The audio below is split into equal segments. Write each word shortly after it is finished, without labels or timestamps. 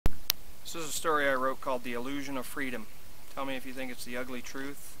This is a story I wrote called The Illusion of Freedom. Tell me if you think it's the ugly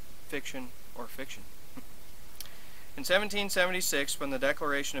truth, fiction, or fiction. In 1776, when the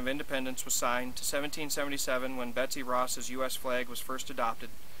Declaration of Independence was signed, to 1777, when Betsy Ross's U.S. flag was first adopted,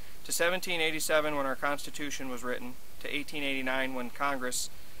 to 1787, when our Constitution was written, to 1889, when Congress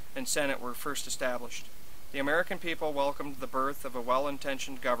and Senate were first established, the American people welcomed the birth of a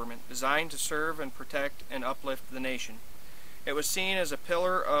well-intentioned government designed to serve and protect and uplift the nation. It was seen as a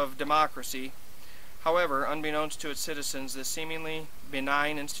pillar of democracy. However, unbeknownst to its citizens, this seemingly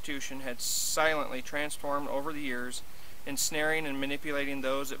benign institution had silently transformed over the years, ensnaring and manipulating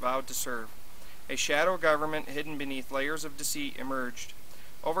those it vowed to serve. A shadow government hidden beneath layers of deceit emerged.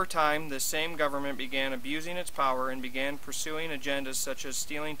 Over time, this same government began abusing its power and began pursuing agendas such as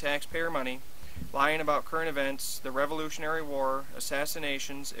stealing taxpayer money, lying about current events, the Revolutionary War,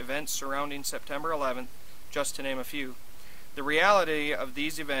 assassinations, events surrounding September 11th, just to name a few. The reality of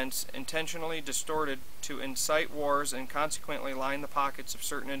these events, intentionally distorted to incite wars and consequently line the pockets of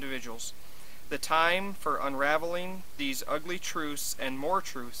certain individuals. The time for unraveling these ugly truths and more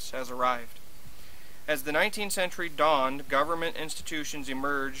truths has arrived. As the 19th century dawned, government institutions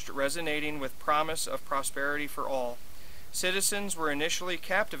emerged, resonating with promise of prosperity for all. Citizens were initially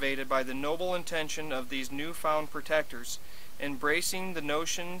captivated by the noble intention of these newfound protectors, embracing the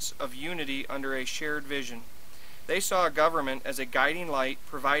notions of unity under a shared vision. They saw government as a guiding light,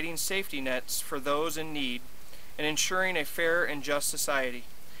 providing safety nets for those in need, and ensuring a fair and just society.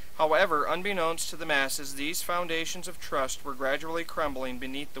 However, unbeknownst to the masses, these foundations of trust were gradually crumbling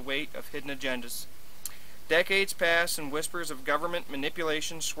beneath the weight of hidden agendas. Decades passed and whispers of government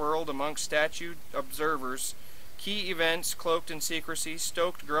manipulation swirled amongst statute observers. Key events cloaked in secrecy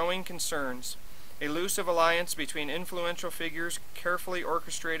stoked growing concerns. A elusive alliance between influential figures, carefully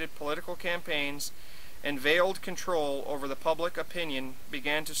orchestrated political campaigns, and veiled control over the public opinion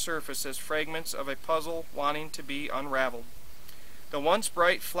began to surface as fragments of a puzzle wanting to be unraveled. The once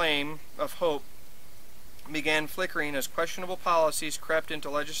bright flame of hope began flickering as questionable policies crept into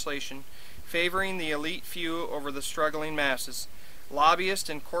legislation, favoring the elite few over the struggling masses. Lobbyist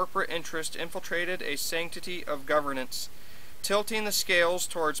and corporate interest infiltrated a sanctity of governance, tilting the scales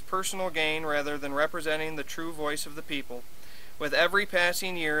towards personal gain rather than representing the true voice of the people. With every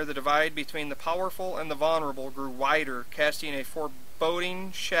passing year, the divide between the powerful and the vulnerable grew wider, casting a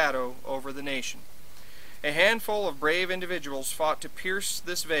foreboding shadow over the nation. A handful of brave individuals fought to pierce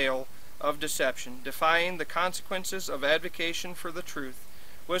this veil of deception, defying the consequences of advocacy for the truth.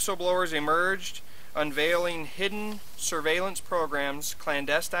 Whistleblowers emerged, unveiling hidden surveillance programs,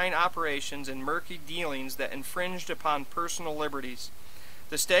 clandestine operations, and murky dealings that infringed upon personal liberties.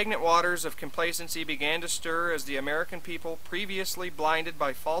 The stagnant waters of complacency began to stir as the American people, previously blinded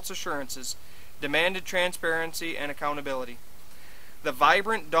by false assurances, demanded transparency and accountability. The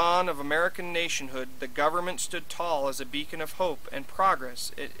vibrant dawn of American nationhood, the government stood tall as a beacon of hope and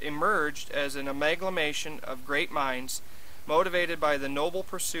progress. It emerged as an amalgamation of great minds, motivated by the noble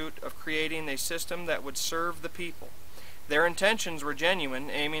pursuit of creating a system that would serve the people. Their intentions were genuine,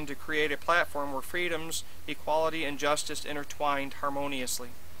 aiming to create a platform where freedoms, equality, and justice intertwined harmoniously.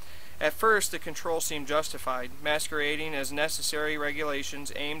 At first, the control seemed justified, masquerading as necessary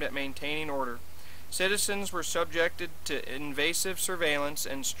regulations aimed at maintaining order. Citizens were subjected to invasive surveillance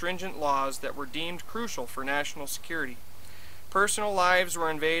and stringent laws that were deemed crucial for national security. Personal lives were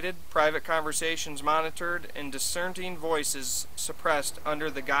invaded, private conversations monitored, and dissenting voices suppressed under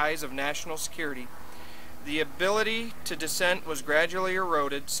the guise of national security. The ability to dissent was gradually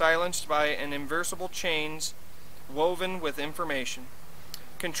eroded, silenced by an invincible chains woven with information.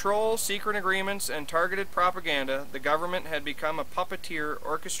 Control, secret agreements, and targeted propaganda, the government had become a puppeteer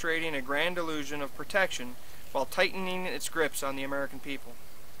orchestrating a grand illusion of protection while tightening its grips on the American people.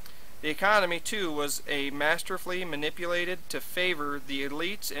 The economy, too, was masterfully manipulated to favor the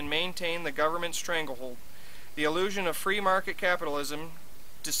elites and maintain the government stranglehold. The illusion of free market capitalism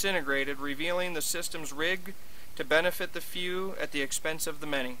disintegrated, revealing the system's rig to benefit the few at the expense of the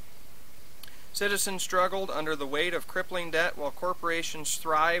many. Citizens struggled under the weight of crippling debt while corporations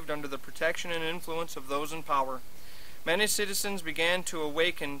thrived under the protection and influence of those in power. Many citizens began to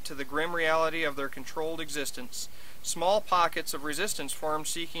awaken to the grim reality of their controlled existence. Small pockets of resistance formed,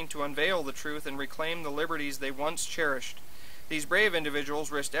 seeking to unveil the truth and reclaim the liberties they once cherished. These brave individuals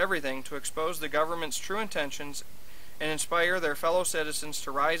risked everything to expose the government's true intentions and inspire their fellow citizens to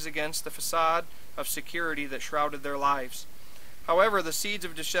rise against the facade of security that shrouded their lives. However, the seeds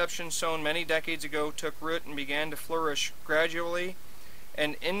of deception sown many decades ago took root and began to flourish gradually.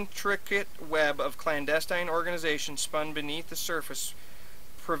 An intricate web of clandestine organizations spun beneath the surface,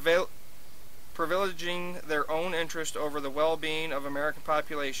 privileging their own interest over the well-being of American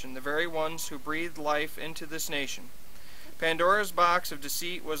population, the very ones who breathed life into this nation. Pandora's box of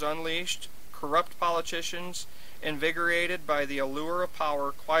deceit was unleashed. Corrupt politicians, invigorated by the allure of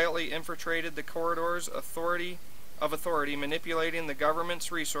power, quietly infiltrated the corridors of authority, manipulating the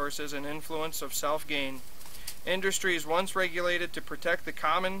government's resources and influence of self-gain. Industries once regulated to protect the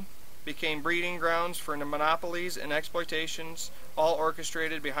common became breeding grounds for monopolies and exploitations, all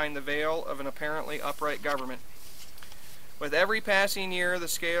orchestrated behind the veil of an apparently upright government. With every passing year, the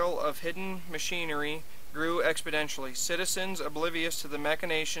scale of hidden machinery grew exponentially. Citizens, oblivious to the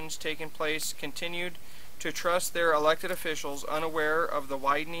machinations taking place, continued to trust their elected officials, unaware of the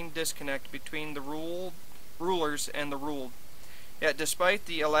widening disconnect between the rulers and the ruled. Yet despite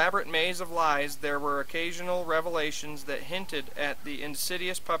the elaborate maze of lies, there were occasional revelations that hinted at the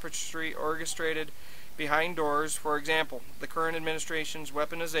insidious puppetry orchestrated behind doors. For example, the current administration's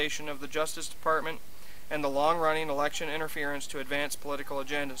weaponization of the Justice Department and the long-running election interference to advance political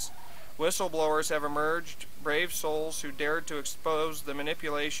agendas. Whistleblowers have emerged, brave souls who dared to expose the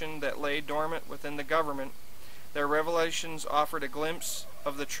manipulation that lay dormant within the government. Their revelations offered a glimpse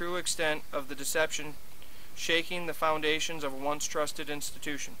of the true extent of the deception shaking the foundations of a once trusted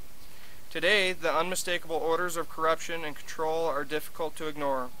institution. Today, the unmistakable odors of corruption and control are difficult to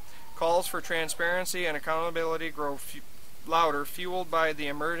ignore. Calls for transparency and accountability grow louder, fueled by the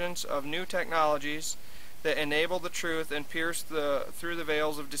emergence of new technologies that enable the truth and pierce through the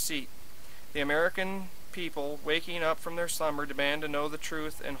veils of deceit. The American people, waking up from their slumber, demand to know the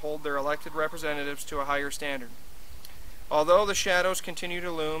truth and hold their elected representatives to a higher standard. Although the shadows continue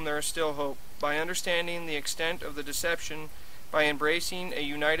to loom, there is still hope. By understanding the extent of the deception, by embracing a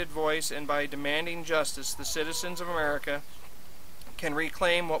united voice, and by demanding justice, the citizens of America can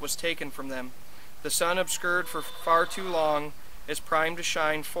reclaim what was taken from them. The sun, obscured for far too long, is primed to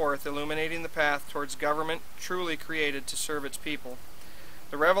shine forth, illuminating the path towards government truly created to serve its people.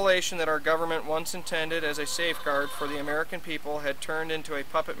 The revelation that our government, once intended as a safeguard for the American people, had turned into a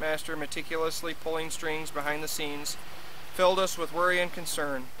puppet master meticulously pulling strings behind the scenes, filled us with worry and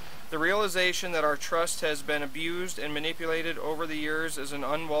concern. The realization that our trust has been abused and manipulated over the years is an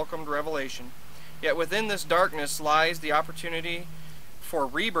unwelcomed revelation. Yet within this darkness lies the opportunity for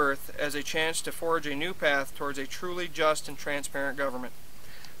rebirth as a chance to forge a new path towards a truly just and transparent government.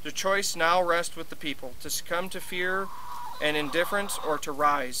 The choice now rests with the people, to succumb to fear and indifference or to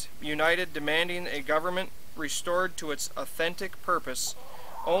rise, united, demanding a government restored to its authentic purpose.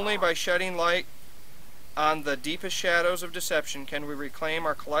 Only by shedding light on the deepest shadows of deception can we reclaim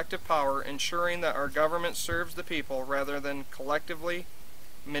our collective power, ensuring that our government serves the people rather than collectively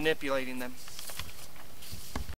manipulating them.